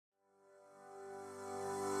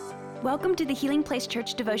Welcome to the Healing Place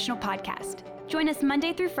Church Devotional Podcast. Join us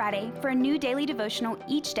Monday through Friday for a new daily devotional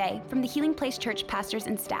each day from the Healing Place Church pastors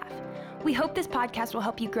and staff. We hope this podcast will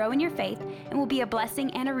help you grow in your faith and will be a blessing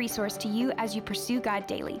and a resource to you as you pursue God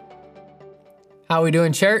daily. How are we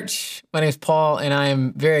doing, church? My name is Paul, and I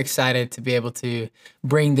am very excited to be able to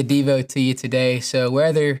bring the Devo to you today. So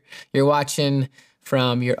whether you're watching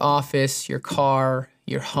from your office, your car,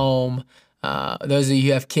 your home, those of you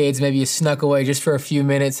who have kids, maybe you snuck away just for a few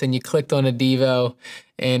minutes and you clicked on a Devo.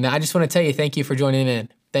 And I just want to tell you, thank you for joining in.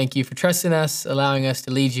 Thank you for trusting us, allowing us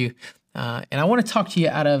to lead you. And I want to talk to you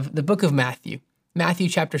out of the book of Matthew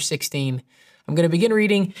chapter 16. I'm going to begin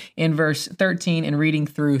reading in verse 13 and reading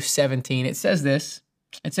through 17. It says this.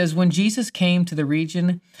 It says, when Jesus came to the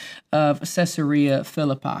region of Caesarea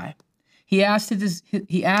Philippi, he asked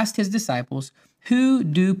his disciples, who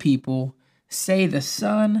do people say the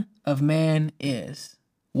Son of Man is?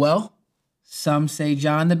 Well, some say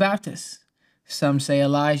John the Baptist, some say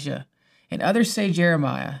Elijah, and others say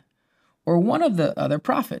Jeremiah, or one of the other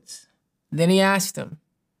prophets. Then he asked them,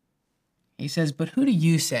 he says, but who do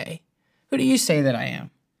you say? Who do you say that I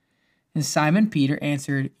am? And Simon Peter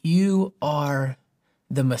answered, you are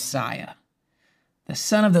the Messiah, the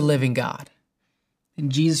Son of the living God.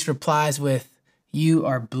 And Jesus replies with, you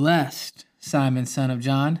are blessed, Simon, son of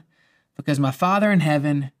John, because my Father in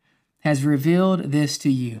heaven has revealed this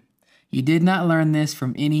to you. You did not learn this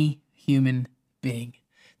from any human being.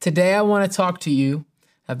 Today, I want to talk to you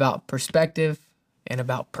about perspective and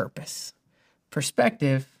about purpose.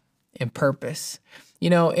 Perspective and purpose. You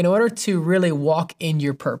know, in order to really walk in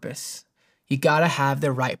your purpose, you got to have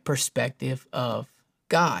the right perspective of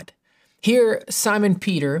God. Here, Simon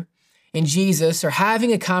Peter and Jesus are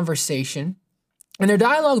having a conversation, and their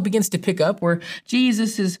dialogue begins to pick up where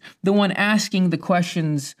Jesus is the one asking the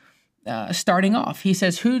questions starting off. He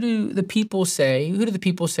says, who do the people say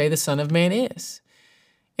the Son of Man is?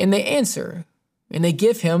 And they answer, and they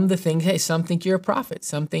give him the thing, hey, some think you're a prophet,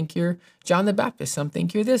 some think you're John the Baptist, some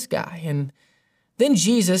think you're this guy. And then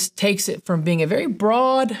Jesus takes it from being a very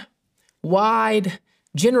broad, wide,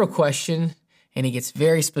 general question, and he gets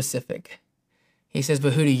very specific. He says,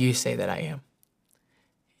 but who do you say that I am?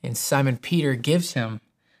 And Simon Peter gives him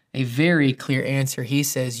a very clear answer. He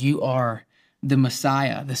says, you are the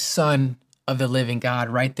Messiah, the Son of the living God,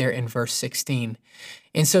 right there in verse 16.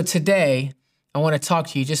 And so today, I want to talk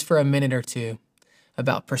to you just for a minute or two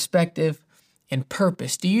about perspective and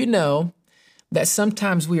purpose. Do you know that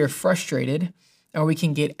sometimes we are frustrated or we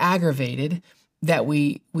can get aggravated that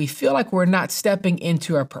we feel like we're not stepping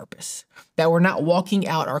into our purpose, that we're not walking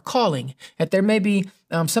out our calling, that there may be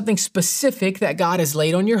something specific that God has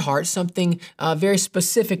laid on your heart, something very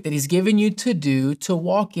specific that he's given you to do, to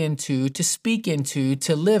walk into, to speak into,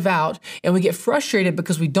 to live out. And we get frustrated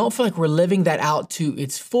because we don't feel like we're living that out to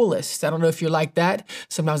its fullest. I don't know if you're like that.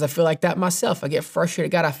 Sometimes I feel like that myself. I get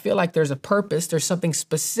frustrated. God, I feel like there's a purpose. There's something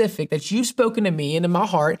specific that you've spoken to me into my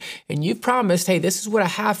heart, and you've promised, hey, this is what I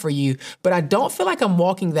have for you. But I don't feel like I'm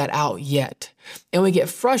walking that out yet. And we get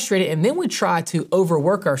frustrated, and then we try to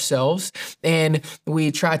overwork ourselves, and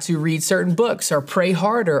we try to read certain books or pray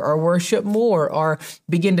harder or worship more or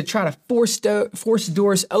begin to try to force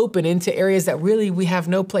doors open into areas that really we have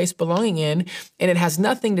no place belonging in. And it has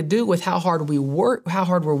nothing to do with how hard we're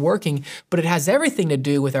working, but it has everything to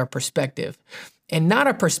do with our perspective. And not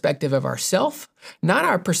our perspective of ourself, not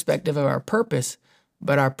our perspective of our purpose,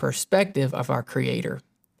 but our perspective of our Creator.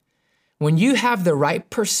 When you have the right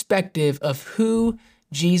perspective of who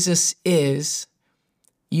Jesus is,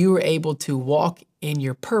 you are able to walk in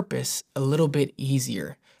your purpose a little bit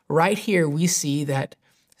easier. Right here, we see that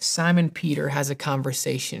Simon Peter has a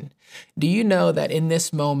conversation. Do you know that in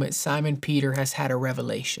this moment, Simon Peter has had a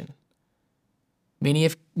revelation?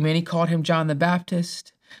 Many called him John the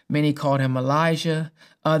Baptist. Many called him Elijah.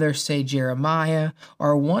 Others say Jeremiah,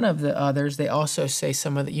 or one of the others. They also say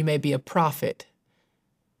you may be a prophet.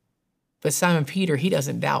 But Simon Peter, he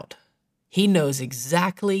doesn't doubt. He knows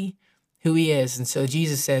exactly who he is. And so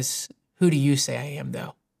Jesus says, who do you say I am,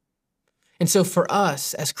 though? And so for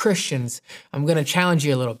us as Christians, I'm going to challenge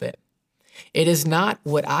you a little bit. It is not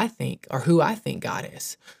what I think or who I think God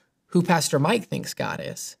is, who Pastor Mike thinks God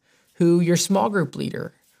is, who your small group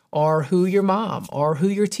leader, or who your mom, or who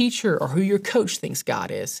your teacher, or who your coach thinks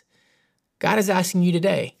God is. God is asking you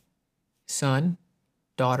today, son,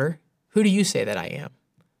 daughter, who do you say that I am?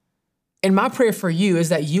 And my prayer for you is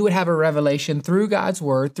that you would have a revelation through God's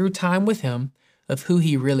word, through time with him, of who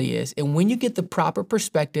he really is. And when you get the proper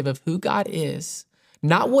perspective of who God is,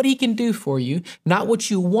 not what he can do for you, not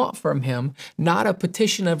what you want from him, not a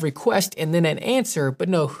petition of request and then an answer, but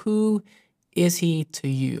no, who is he to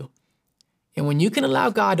you? And when you can allow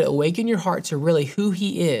God to awaken your heart to really who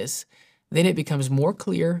he is, then it becomes more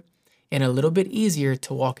clear and a little bit easier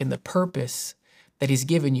to walk in the purpose that he's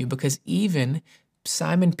given you, because even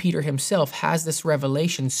Simon Peter himself has this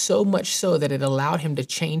revelation, so much so that it allowed him to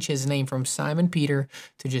change his name from Simon Peter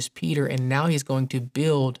to just Peter, and now he's going to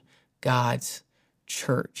build God's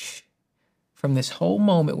church from this whole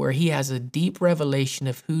moment where he has a deep revelation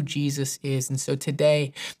of who Jesus is. And so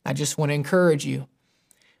today, I just want to encourage you.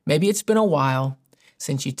 Maybe it's been a while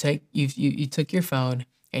since you took your phone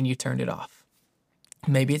and you turned it off.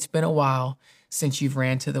 Maybe it's been a while since you've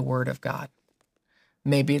ran to the Word of God.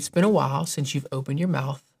 Maybe it's been a while since you've opened your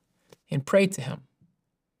mouth and prayed to him.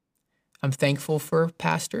 I'm thankful for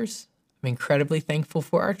pastors. I'm incredibly thankful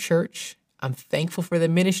for our church. I'm thankful for the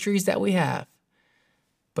ministries that we have.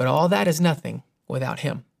 But all that is nothing without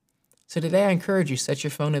him. So today I encourage you, set your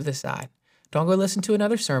phone to the side. Don't go listen to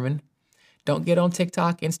another sermon. Don't get on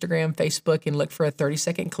TikTok, Instagram, Facebook, and look for a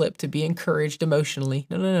 30-second clip to be encouraged emotionally.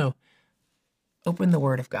 No. Open the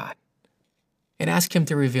Word of God and ask him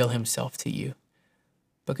to reveal himself to you.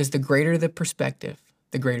 Because the greater the perspective,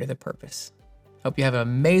 the greater the purpose. Hope you have an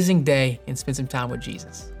amazing day and spend some time with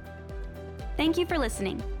Jesus. Thank you for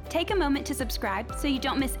listening. Take a moment to subscribe so you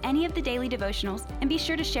don't miss any of the daily devotionals, and be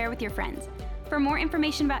sure to share with your friends. For more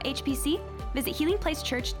information about HPC, visit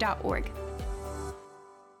healingplacechurch.org.